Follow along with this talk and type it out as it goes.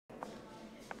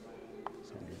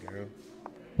girl.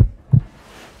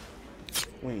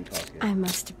 We ain't talking. I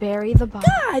must bury the body.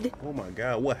 God! Oh my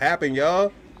god, what happened,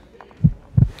 y'all?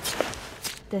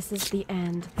 This is the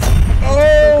end.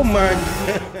 Oh my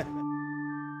god.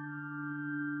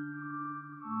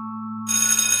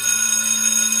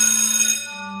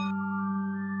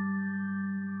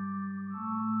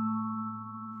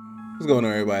 What's going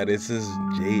on, everybody? This is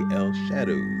JL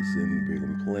Shadows, and we're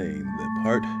gonna be playing the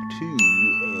part 2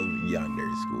 of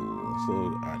Yandere School. So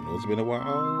I know it's been a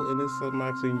while, and it's something I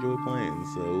actually enjoy playing.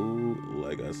 So,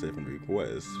 like I said from the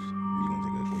request, we're gonna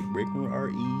take a quick break from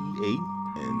RE8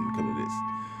 and come to this.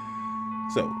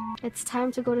 So It's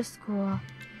time to go to school. alright.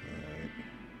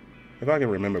 If I can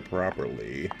remember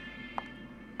properly,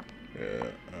 I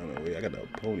don't know. Wait, I got the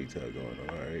ponytail going on.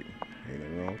 Alright, ain't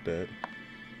nothing wrong with that.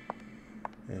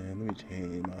 And let me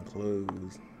change my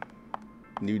clothes.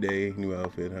 New day, new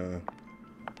outfit, huh?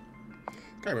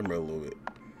 Can't remember a little bit.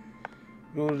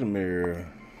 Go to the mirror.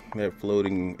 That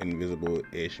floating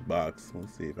invisible-ish box.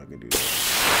 Let's see if I can do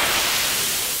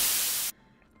that.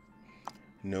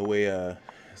 No way,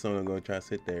 someone gonna try to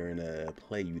sit there and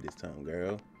play you this time,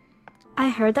 girl. I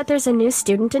heard that there's a new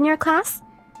student in your class?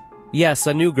 Yes,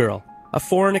 a new girl. A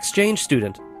foreign exchange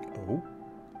student. Oh.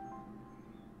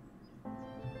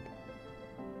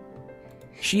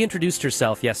 She introduced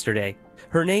herself yesterday.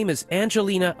 Her name is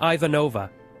Angelina Ivanova.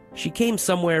 She came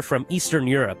somewhere from Eastern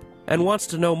Europe and wants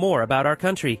to know more about our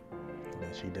country. I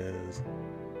bet she does.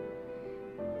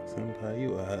 Senpai,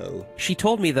 you a hoe. She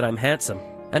told me that I'm handsome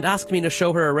and asked me to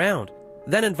show her around,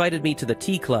 then invited me to the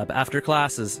tea club after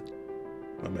classes.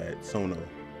 My bad, Sono.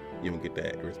 You don't get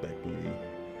that respect from me.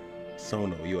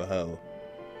 Sono, you a hoe.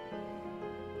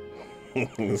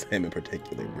 It's him in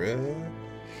particular, bruh.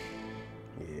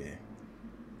 Yeah.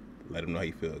 Let him know how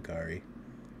you feel, Akari.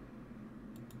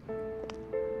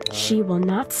 She will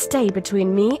not stay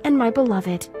between me and my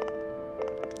beloved.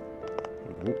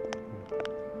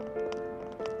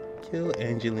 Kill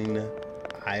Angelina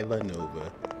Ivanova.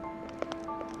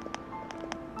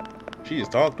 She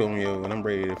just talked to him, yo, and I'm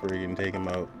ready to freaking take him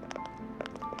out.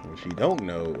 What she don't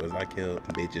know is I kill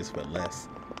bitches for less.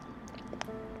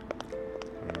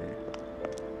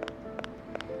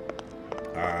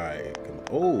 Alright, come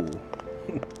on. Oh!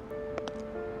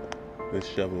 This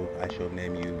shovel, I shall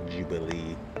name you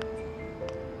Jubilee.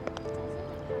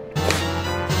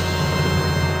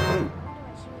 Oh!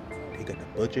 He got the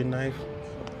butcher knife.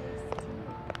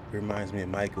 Reminds me of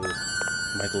Michael.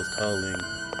 Michael's calling.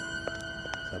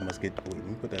 So I must get. Wait, let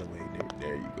me put that away.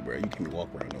 There you go, bro. You can't walk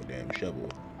around no damn shovel.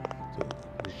 So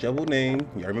the shovel name,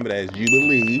 y'all remember that is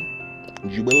Jubilee.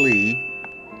 Jubilee.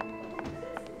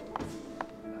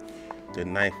 The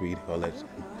knife we call it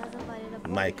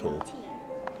Michael.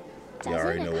 You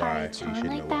already know why. You should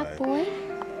know why. Boy?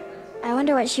 I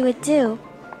wonder what she would do.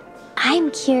 I'm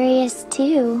curious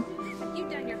too. You've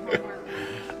done your homework.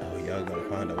 Oh, y'all gonna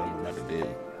find out what I'm about to do.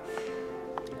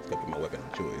 It's gonna be my weapon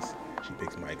of choice. She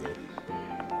picks Michael.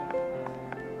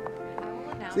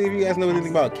 See if you guys know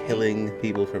anything about killing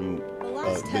people from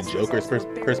the Joker's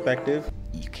perspective.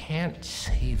 You can't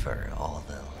savor all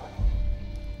the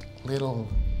little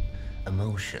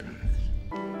emotions.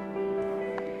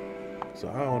 So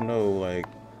I don't know, like,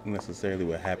 necessarily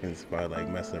what happens if I, like,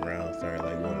 mess around and start,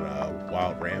 like, going on a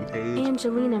wild rampage.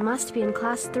 Angelina must be in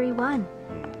class 3-1.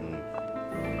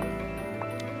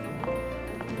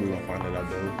 We gonna find it out,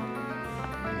 though.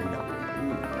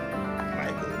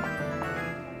 Michael.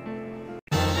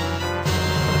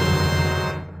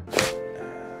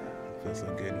 Feels so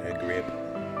good in her grip.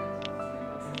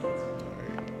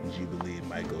 Alright, Jubilee and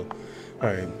Michael.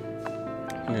 Alright.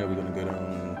 Yeah, we're gonna go down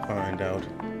and find out.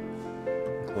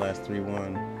 Class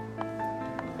 3-1.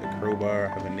 The crowbar. I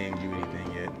haven't named you anything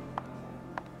yet.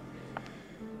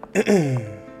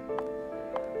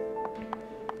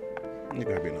 You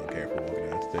gotta be a little careful walking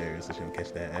downstairs so she don't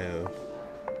catch that L.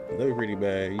 That'd be pretty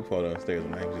bad. You fall downstairs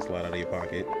and I can just slide out of your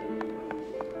pocket.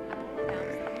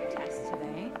 Test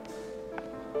today.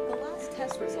 The last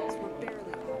test results were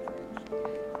barely average.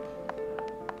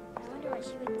 I wonder what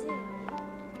she would do.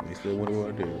 They still wonder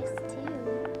what to do.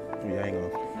 Yeah, I ain't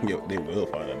gonna. Yo, they will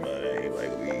find out about it. Ain't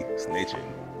like we snitching.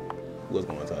 Who's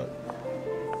going to talk?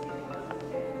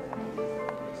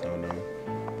 So no.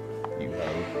 You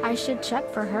have. I should check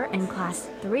for her in class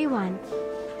 3-1.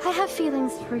 I have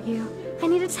feelings for you. I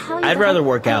need to tell you. I'd rather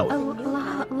work out.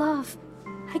 Love.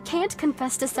 I can't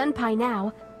confess to Senpai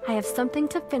now. I have something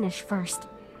to finish first.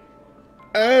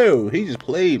 Oh, he just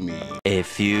played me. A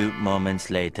few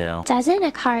moments later. Doesn't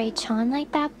Akari-chan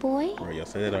like that boy? Right, y'all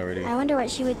said it already. I wonder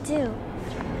what she would do.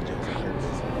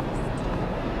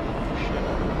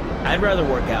 I'd rather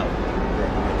work out.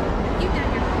 You've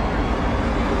done your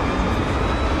homework.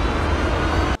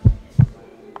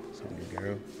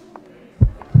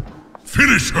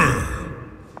 Finish her!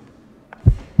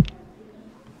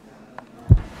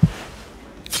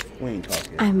 We ain't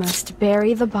talking. I must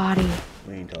bury the body.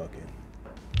 We ain't talking.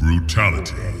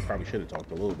 Brutality. Damn, we probably should have talked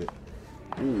a little bit.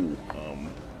 Ooh,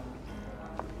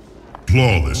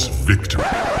 Flawless victory.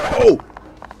 Oh!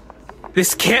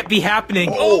 This can't be happening.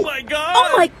 Oh. Oh my god!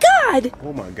 Oh my god!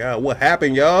 Oh my god, what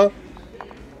happened, y'all?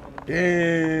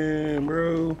 Damn,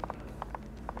 bro.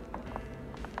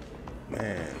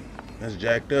 Man, that's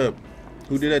jacked up.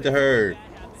 Who did that to her?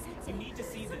 You need to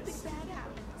see this. Oh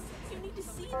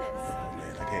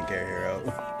man, I can't carry her out.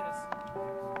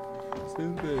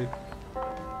 Stupid.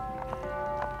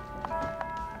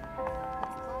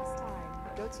 Class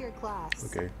time. Go to your class.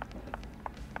 Okay.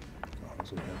 Oh,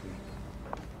 that's what happened.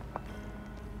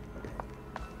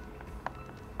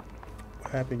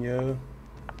 What happened, yo?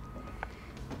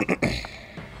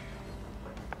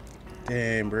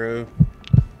 Damn, bro.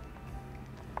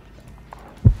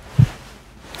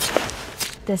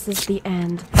 This is the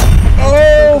end.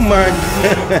 Oh my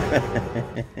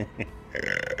god.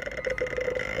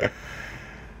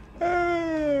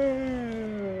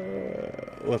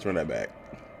 Let's run that back.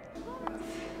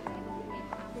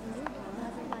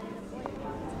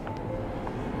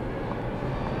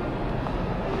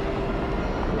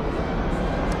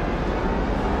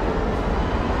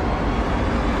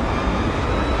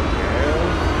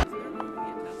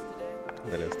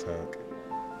 Let us talk.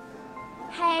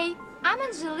 Hey, I'm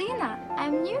Angelina.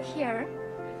 I'm new here.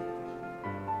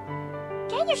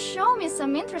 Can you show me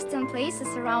some interesting places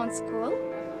around school?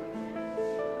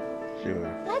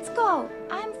 Sure. Let's go.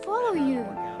 I'm follow you.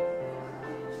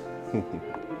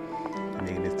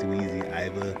 Making this too easy,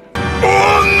 Iva.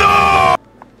 Oh no!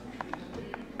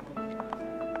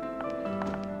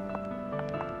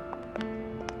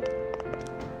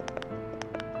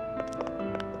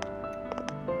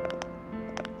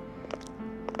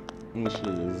 This shit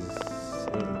is. I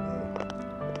don't know.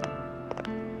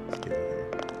 Let's get out here.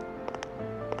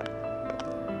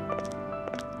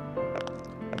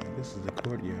 Man, this is the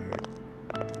courtyard.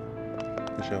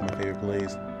 Let's show my favorite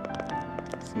place.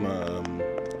 It's my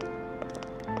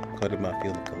called it my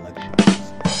field of collections.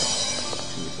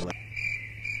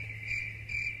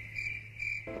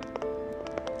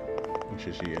 I'm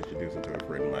sure she introduced him to her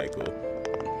friend Michael.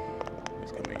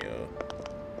 He's coming, y'all.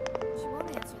 She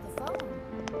won't answer the phone.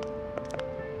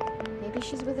 Maybe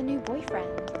she's with a new boyfriend.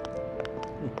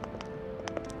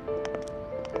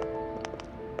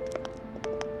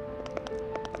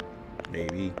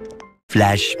 Maybe.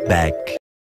 Flashback.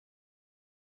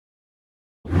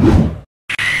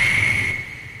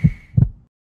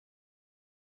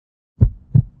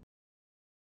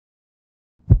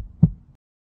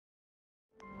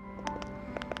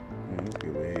 Let's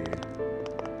get way here.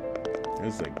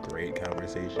 This is a great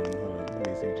conversation. Hold on, let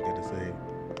me see what you got to say.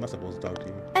 Am I supposed to talk to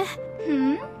you?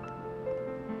 Hmm.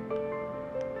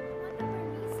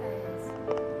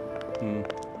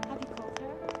 Have you called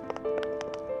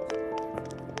her?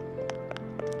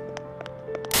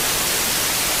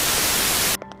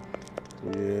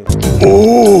 Yeah.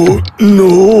 Oh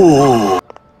no!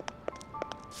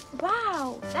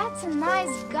 Wow, that's a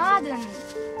nice garden.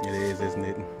 It is, isn't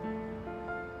it?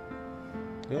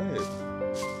 Good.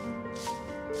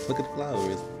 Look at the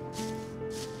flowers.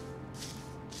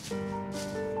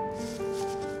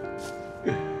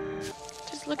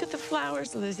 Just look at the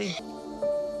flowers, Lizzie.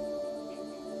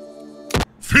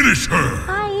 Finish her!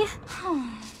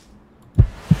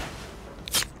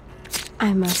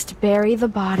 I must bury the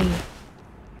body.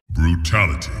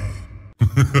 Brutality.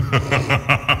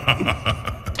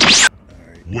 Alright,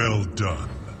 Well done.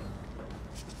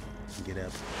 get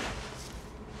up.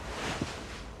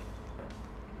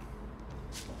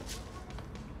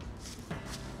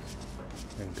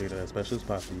 And take that special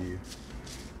spot for you.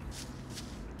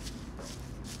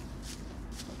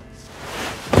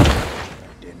 God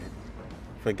damn it.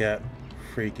 Forgot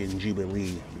freaking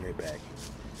Jubilee. Be right back.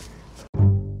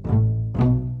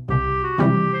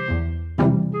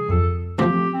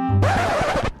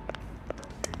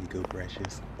 There you go,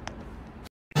 precious.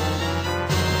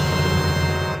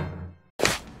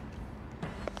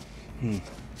 There we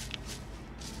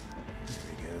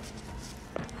go.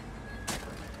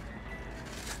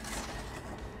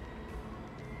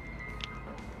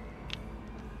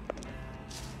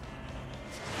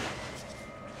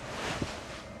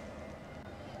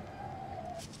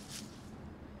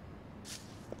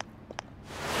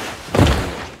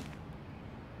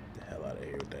 The hell out of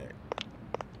here with that.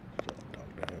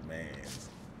 Talk to her mans.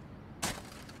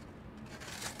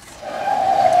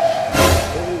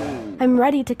 I'm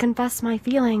ready to confess my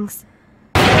feelings.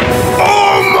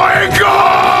 Oh my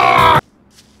god!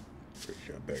 Pretty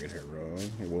sure I buried her wrong.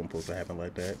 It wasn't supposed to happen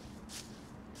like that.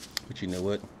 But you know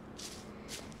what?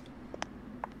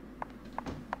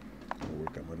 I'm gonna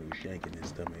work on my new shank in his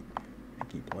stomach. He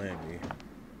keep playing me.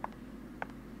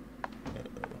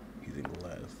 Uh-oh. He's in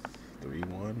glass.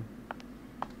 3-1.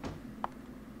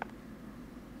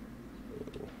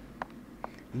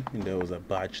 Even though it was a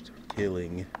botched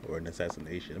killing or an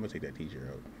assassination, I'm gonna take that teacher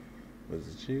out. Was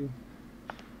it you?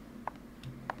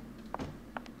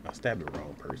 I stabbed the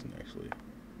wrong person, actually.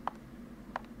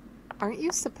 Aren't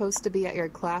you supposed to be at your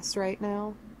class right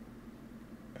now?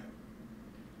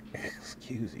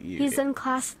 Excuse you. He's in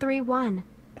class 3-1.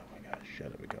 Oh my gosh, shut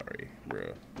up, Akari.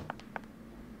 Bruh.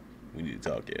 We need to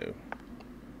talk, yo.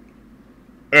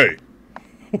 Hey!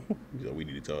 So we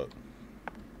need to talk.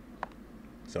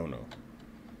 So no.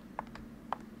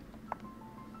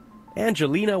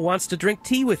 Angelina wants to drink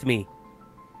tea with me.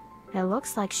 It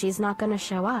looks like she's not gonna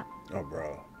show up. Oh,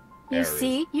 bro. You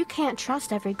see, you can't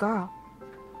trust every girl.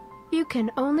 You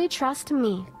can only trust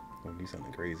me. Oh, you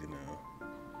sounding crazy now.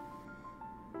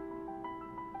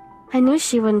 I knew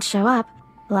she wouldn't show up.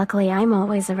 Luckily, I'm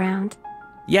always around.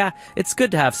 Yeah, it's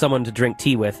good to have someone to drink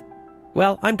tea with.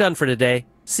 Well, I'm done for today.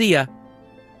 See ya.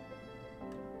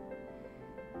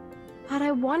 But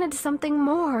I wanted something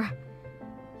more.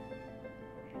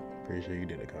 Pretty sure you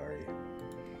did, Akari.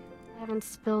 I haven't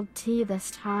spilled tea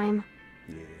this time.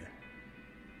 Yeah.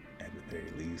 At the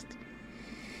very least.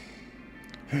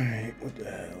 Alright, what the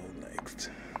hell next?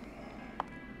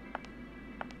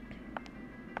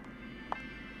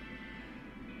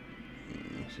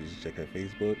 Should you check her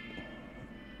Facebook?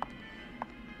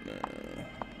 Nah.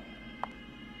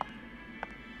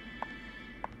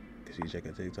 Could she check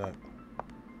her TikTok?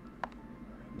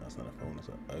 No, it's not a phone, it's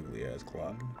an ugly ass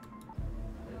clock.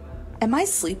 Am I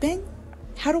sleeping?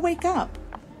 How to wake up?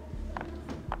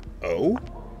 Oh?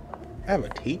 I have a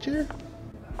teacher?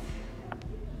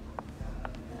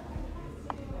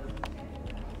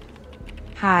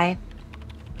 Hi.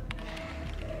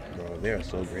 Bro, they are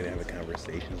so great at having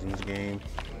conversations in this game.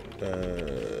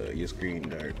 Your screen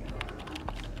dark.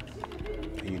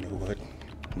 You know what?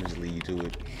 I'm gonna just lead you to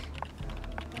it.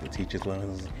 The teacher's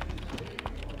lounge.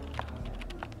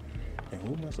 And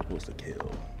who am I supposed to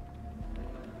kill?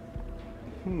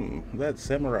 That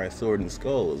samurai sword and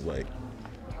skull is like,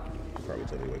 you'll probably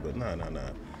tell me wait, but nah.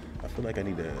 I feel like I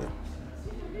need to.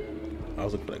 I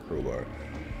was looking for that crowbar.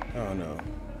 I don't know.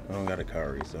 I don't got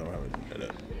Akari, so I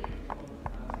don't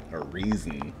have a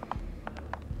reason.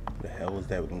 The hell is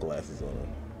that with them glasses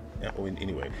on? Yeah, well,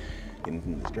 anyway,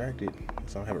 getting distracted,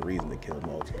 so I don't have a reason to kill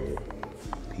multiple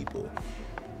people.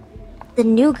 The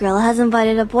new girl has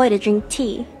invited a boy to drink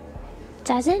tea.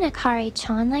 Doesn't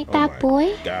Akari-chan like Oh that my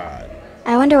boy? God.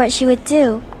 I wonder what she would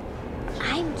do.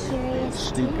 I'm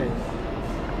curious too.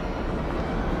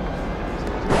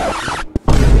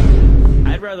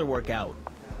 I'd rather work out.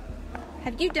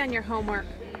 Have you done your homework?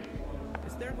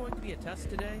 Is there going to be a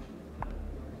test today?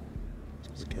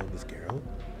 Supposed to kill this girl?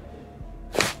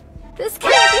 This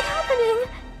can't be happening!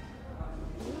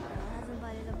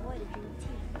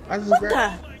 I just What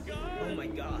grabbed. the? Oh my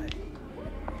god.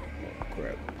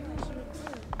 Crap.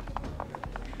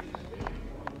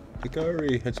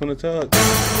 Akari, I just want to talk.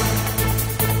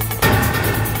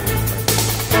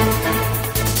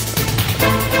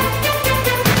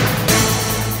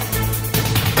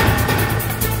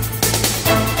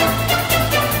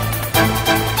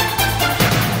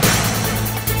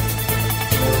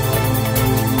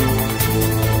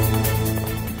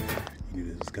 You knew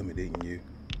this was coming, didn't you?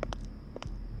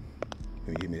 Let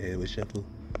me give me a head with shuffle.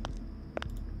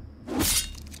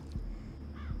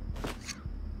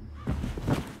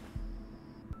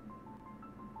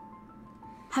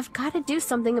 I've got to do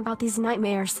something about these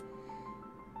nightmares.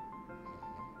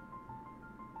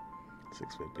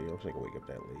 6:50. I wish I could wake up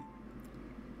that late.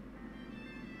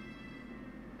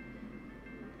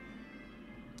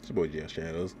 It's your boy Jail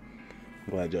Shadows.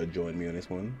 I'm glad y'all joined me on this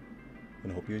one,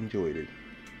 and I hope you enjoyed it.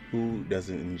 Who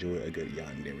doesn't enjoy a good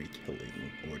Yandere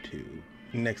killing or two?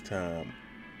 Next time,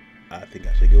 I think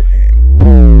I should go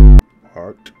ham.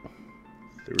 Part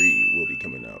 3 will be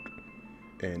coming out,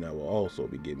 and I will also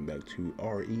be getting back to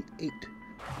RE8.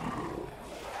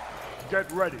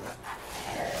 Get ready.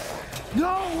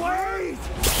 No, wait!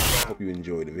 Hope you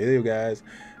enjoyed the video, guys.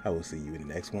 I will see you in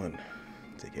the next one.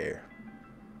 Take care.